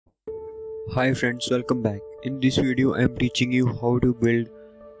Hi friends, welcome back. In this video I am teaching you how to build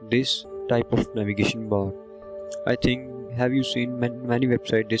this type of navigation bar. I think have you seen many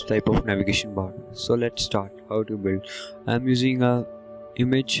websites this type of navigation bar. So let's start how to build. I am using a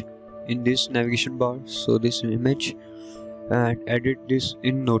image in this navigation bar. So this image and edit this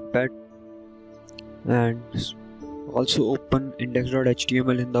in Notepad and also open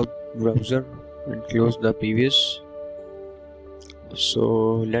index.html in the browser and close the previous.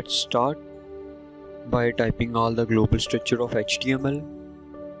 So let's start by typing all the global structure of HTML.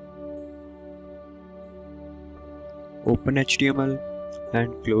 Open HTML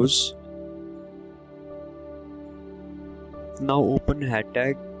and close. Now open head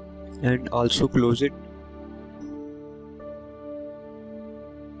tag and also close it.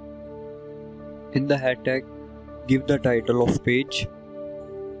 In the head tag, give the title of page.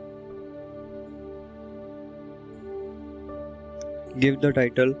 Give the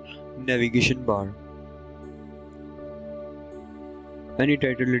title navigation bar. Any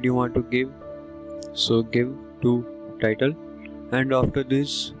title that you want to give, so give to title, and after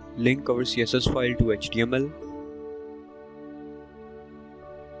this link our CSS file to HTML,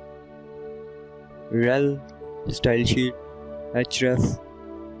 rel style sheet href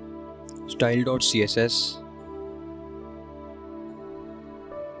style.css,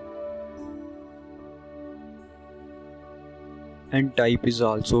 and type is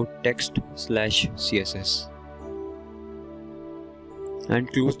also text/css, and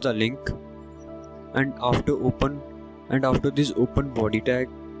close the link. And after this open body tag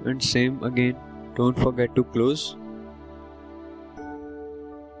and same again, don't forget to close.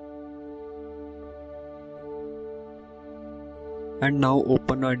 And now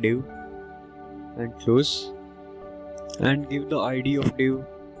open our div and close, and give the ID of div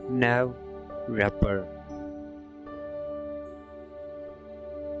Nav Wrapper.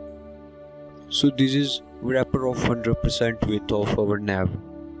 So this is wrapper of 100% width of our nav.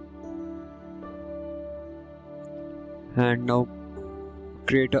 And now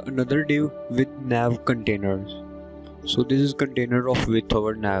create another div with Nav Container. So this is container of width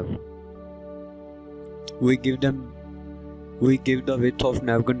our nav. We give the width of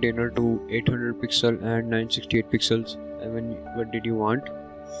Nav Container to 800 pixel and 968 pixels. I mean, what did you want?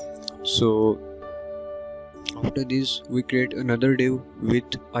 So after this we create another div with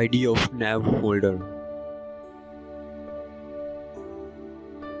ID of nav holder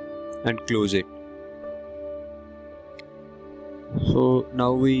and close it. So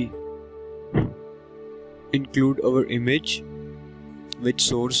now we include our image with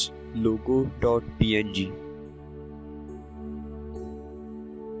source logo.png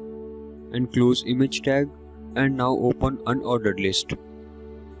and close image tag, and now open unordered list.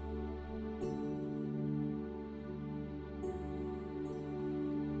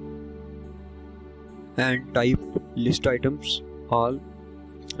 And type list items all,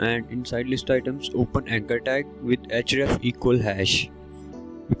 and inside list items open anchor tag with href equal hash,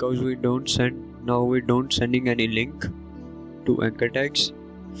 because we don't sending any link to anchor tags.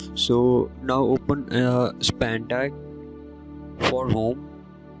 So now open span tag for home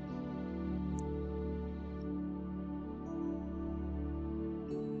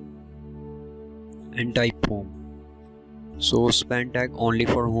and type home. So span tag only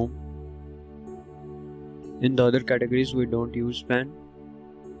for home. In the other categories we don't use span.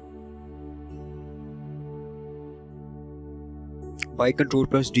 By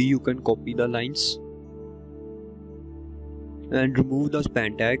Ctrl+D you can copy the lines and remove the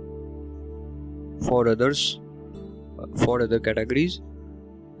span tag for others, for other categories,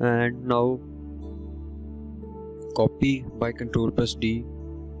 and now copy by Ctrl+D,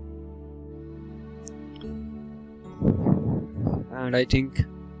 and I think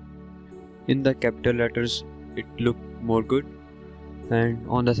in the capital letters it look more good. And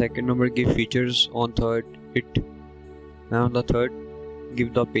on the second number give features, on third and on the third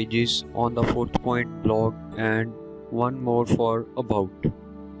give the pages, on the fourth point blog, and one more for about.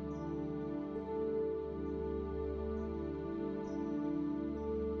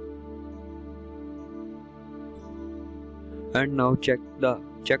 And now check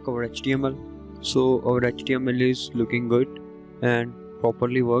our HTML. So our HTML is looking good and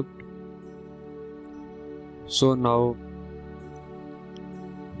properly worked. So now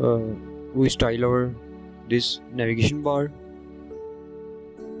we style our this navigation bar.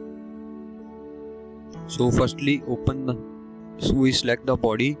 So firstly we select the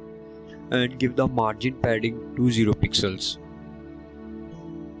body and give the margin padding to 0 pixels.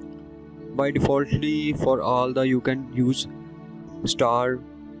 By defaultly for all the you can use star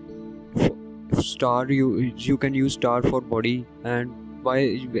you can use star for body and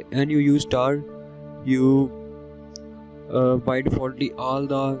when you use star, you by defaultly all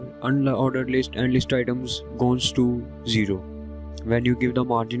the unordered list and list items goes to 0 when you give the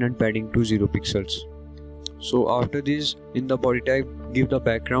margin and padding to 0 pixels. So after this, in the body type, give the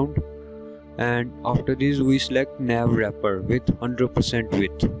background, and after this we select Nav Wrapper with 100%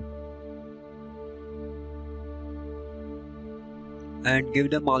 width and give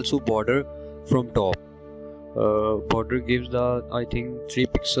them also border from top. Border gives the, I think, 3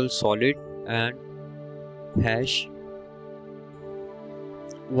 pixels solid and hash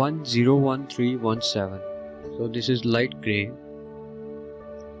 101317. So this is light gray.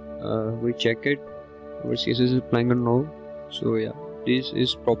 We check it, our CSS is applying or no. So yeah, this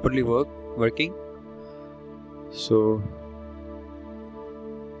is properly working. So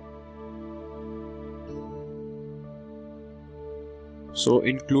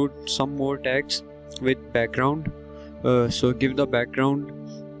include some more tags with background. So give the background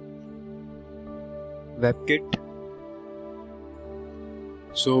WebKit.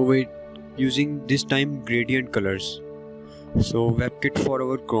 So we're using this time gradient colors. So WebKit for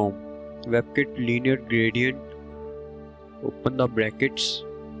our Chrome, WebKit linear gradient, open the brackets,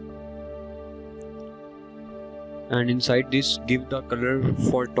 and inside this give the color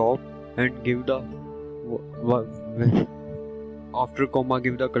for top and give the after comma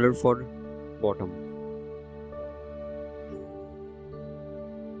give the color for bottom.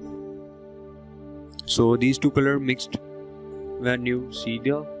 So these two color mixed when you see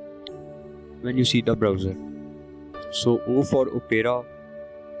the browser. So O for Opera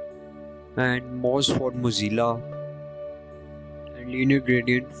and Moz for Mozilla and linear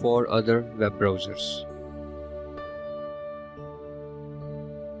gradient for other web browsers.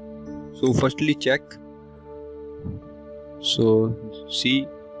 So firstly check. So see,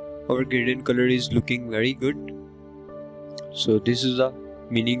 our gradient color is looking very good. So this is the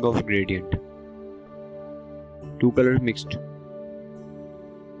meaning of gradient. Two colors mixed.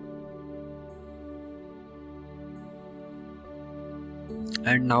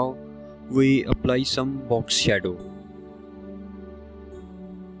 And now we apply some box shadow.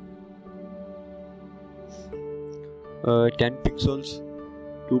 Uh, 10 pixels,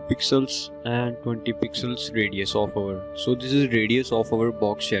 2 pixels and 20 pixels radius of our. So this is radius of our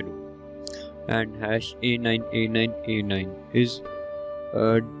box shadow. And hash A9 A9 A9 is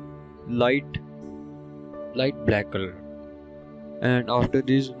light black color. And after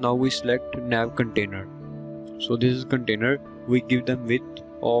this, now we select Nav Container. So this is container. We give them width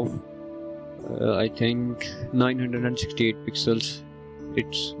of I think 968 pixels.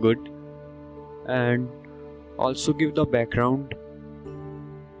 It's good. And also give the background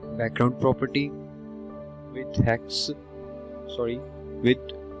property with with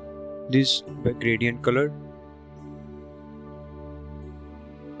this gradient color,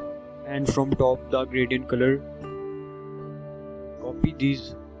 and from top the gradient color copy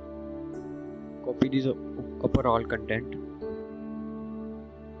these upper all content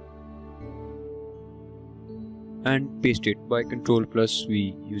and paste it by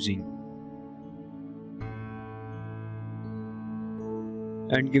Ctrl+V using,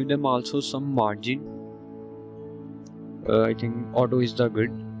 and give them also some margin. I think auto is the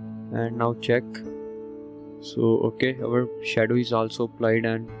good. And now check. So okay, our shadow is also applied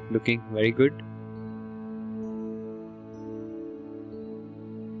and looking very good.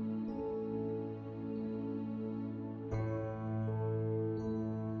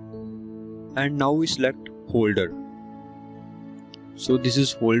 And now we select holder. So this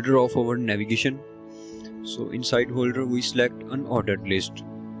is holder of our navigation. So inside holder we select unordered list.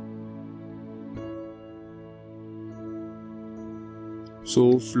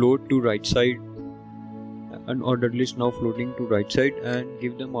 So float to right side, unordered list now floating to right side, and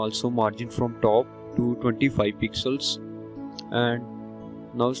give them also margin from top to 25 pixels. And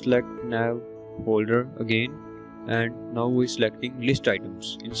now select nav holder again, and now we're selecting list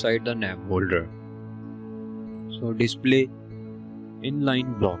items inside the nav holder. So display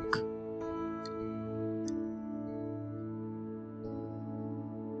inline block.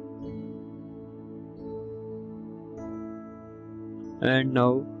 And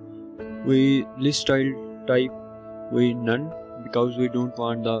now we list style type we none, because we don't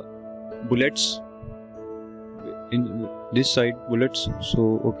want the bullets in this side bullets.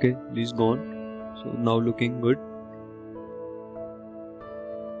 So okay, this is gone. So now looking good.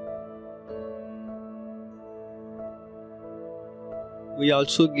 We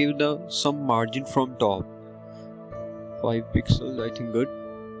also give the some margin from top, 5 pixels, I think good.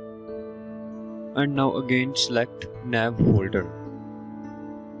 And now again select nav holder.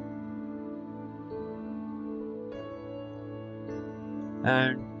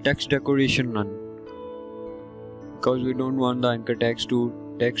 and text decoration none, because we don't want the anchor tags to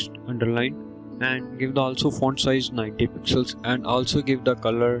text underline. And give the also font size 90 pixels, and also give the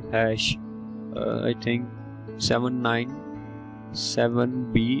color hash I think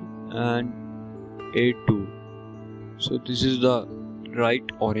 797B and A2. So this is the right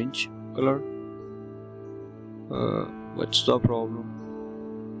orange color. What's the problem?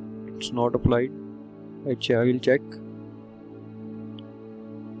 It's not applied. Actually, I will check.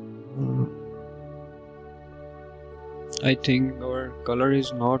 I think our color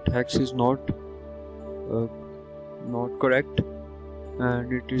is not, hex is not correct,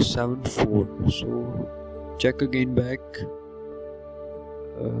 and it is 74. So check again back.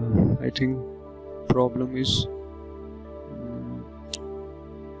 I think problem is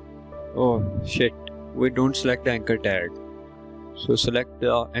oh shit, we don't select the anchor tag. So select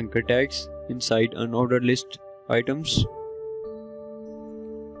the anchor tags inside unordered list items.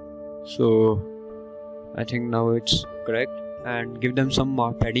 So I think now it's correct, and give them some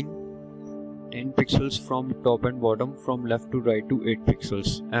padding, 10 pixels from top and bottom, from left to right to 8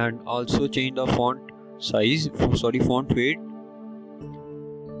 pixels, and also change the font size, font weight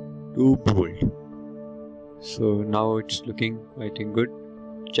to bold. So now it's looking, I think, good.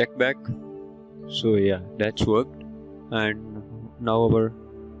 Check back. So yeah, that's worked, and now our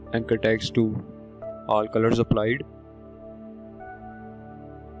anchor tags to all colors applied.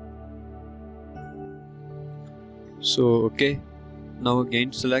 So okay, now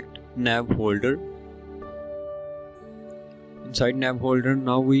again select nav holder. Inside nav holder,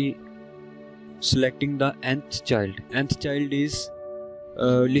 now we selecting the nth child. Nth child is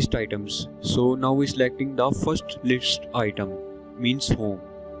list items. So now we selecting the first list item, means home.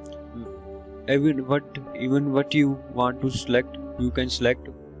 Even what you want to select, you can select.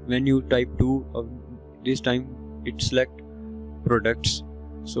 When you type 2, this time it select products.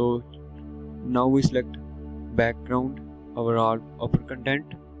 So now we select background, our upper content,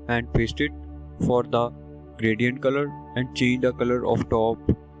 and paste it for the gradient color, and change the color of top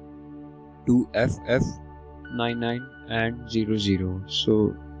to FF99 and 00.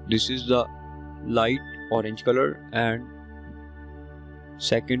 So this is the light orange color, and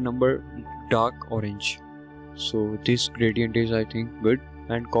second number dark orange. So this gradient is, I think, good,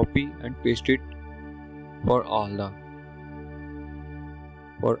 and copy and paste it for all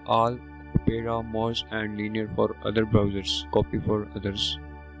Opera, Moz and Linear for other browsers. Copy for others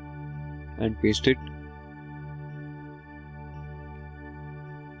and paste it.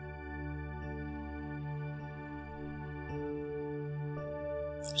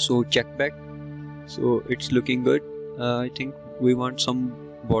 So check back. So it's looking good. I think we want some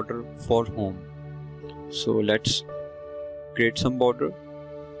border for home. So let's create some border.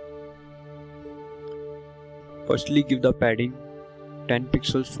 Firstly, give the padding 10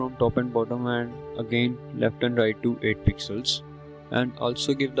 pixels from top and bottom, and again left and right to 8 pixels, and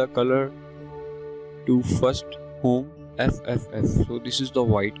also give the color to first home FFF. So this is the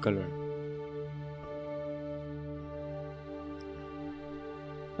white color,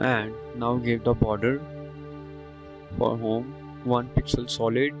 and now give the border for home 1 pixel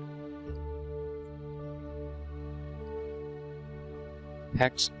solid.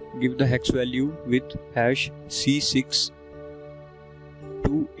 Hex, give the hex value with hash C6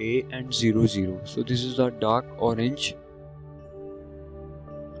 2A and 00. So this is the dark orange.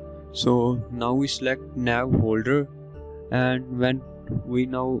 So now we select nav holder, and when we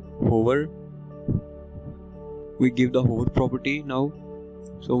now hover, we give the hover property now.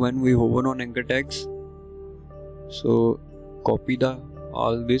 So when we hover on anchor tags, so copy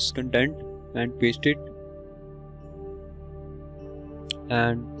all this content and paste it,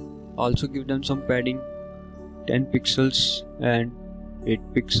 and also give them some padding, 10 pixels and 7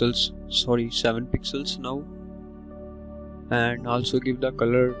 pixels now, and also give the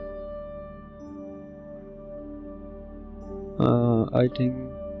color, I think,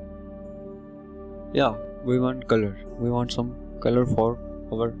 yeah, we want some color for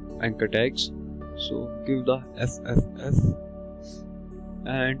our anchor tags. So give the FFF,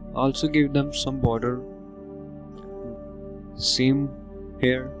 and also give them some border, same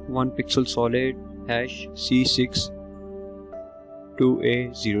here, 1 pixel solid, hash C6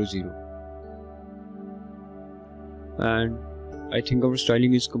 2A00. And I think our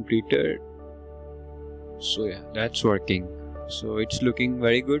styling is completed. So yeah, that's working. So it's looking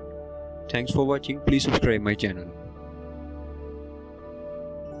very good. Thanks for watching. Please subscribe my channel.